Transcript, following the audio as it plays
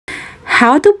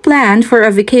How to plan for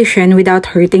a vacation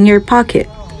without hurting your pocket.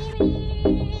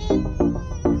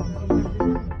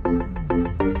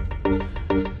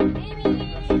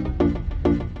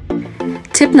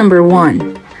 Tip number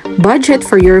 1. Budget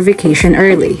for your vacation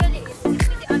early.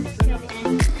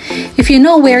 If you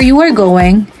know where you are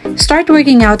going, start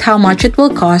working out how much it will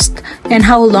cost and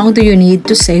how long do you need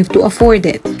to save to afford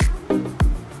it.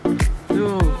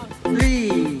 2,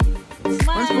 3.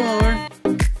 Once more.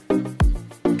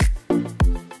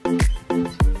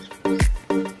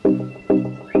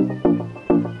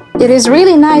 It is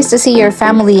really nice to see your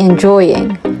family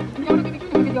enjoying.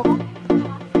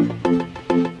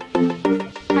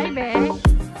 Hi, Beck.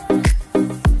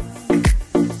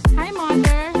 Hi,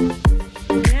 Mother.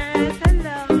 Yes,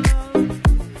 hello.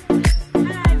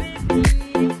 Hi, baby.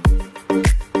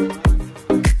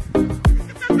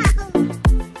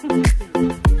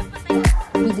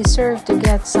 We deserve to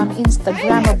get some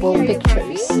Instagrammable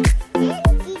pictures.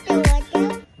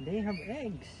 They have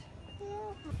eggs.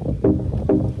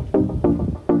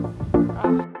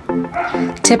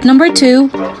 Tip number 2.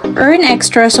 Earn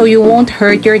extra so you won't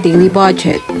hurt your daily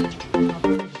budget.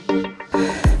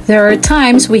 There are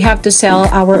times we have to sell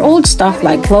our old stuff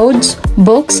like clothes,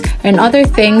 books, and other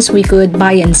things we could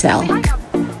buy and sell.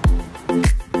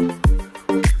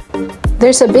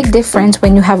 There's a big difference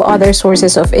when you have other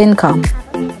sources of income.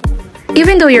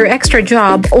 Even though your extra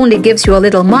job only gives you a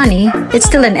little money, it's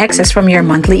still an excess from your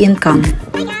monthly income.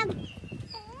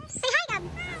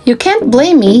 You can't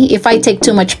blame me if I take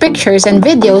too much pictures and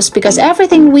videos because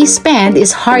everything we spend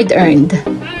is hard-earned.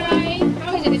 Hi.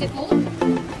 How is it? Is it cold?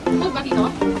 Cold ba dito?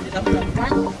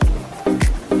 Warm?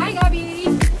 Hi, Gabby.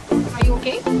 Are you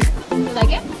okay? You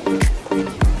like it?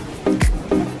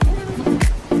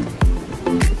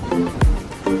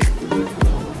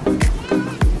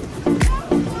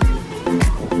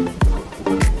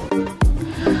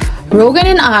 Rogan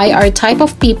and I are a type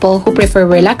of people who prefer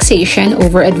relaxation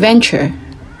over adventure.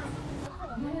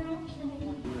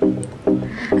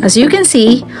 As you can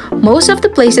see, most of the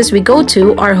places we go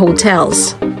to are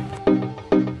hotels.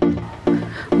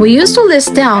 We used to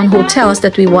list down hotels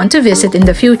that we want to visit in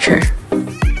the future.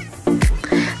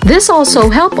 This also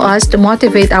helps us to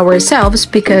motivate ourselves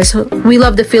because we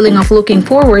love the feeling of looking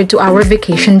forward to our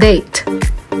vacation date.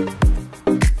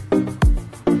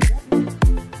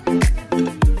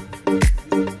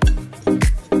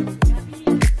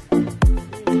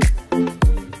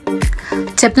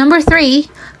 Tip number 3,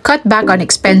 cut back on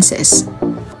expenses.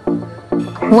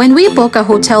 When we book a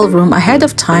hotel room ahead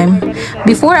of time,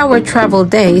 before our travel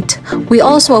date, we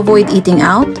also avoid eating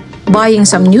out, buying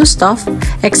some new stuff,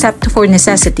 except for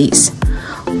necessities.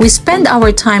 We spend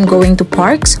our time going to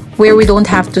parks where we don't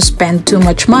have to spend too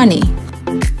much money.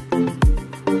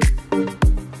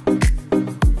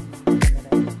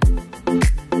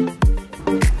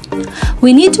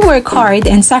 We need to work hard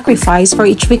and sacrifice for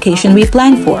each vacation we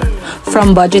plan for,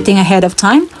 from budgeting ahead of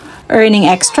time, earning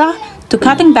extra, to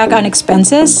cutting back on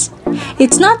expenses.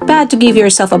 It's not bad to give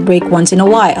yourself a break once in a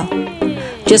while.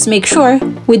 Just make sure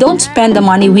we don't spend the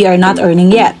money we are not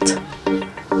earning yet.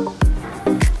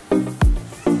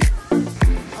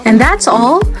 And that's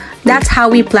all. That's how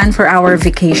we plan for our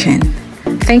vacation.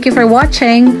 Thank you for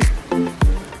watching.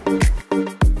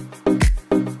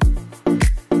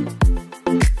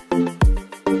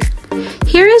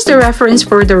 Here is the reference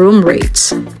for the room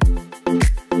rates.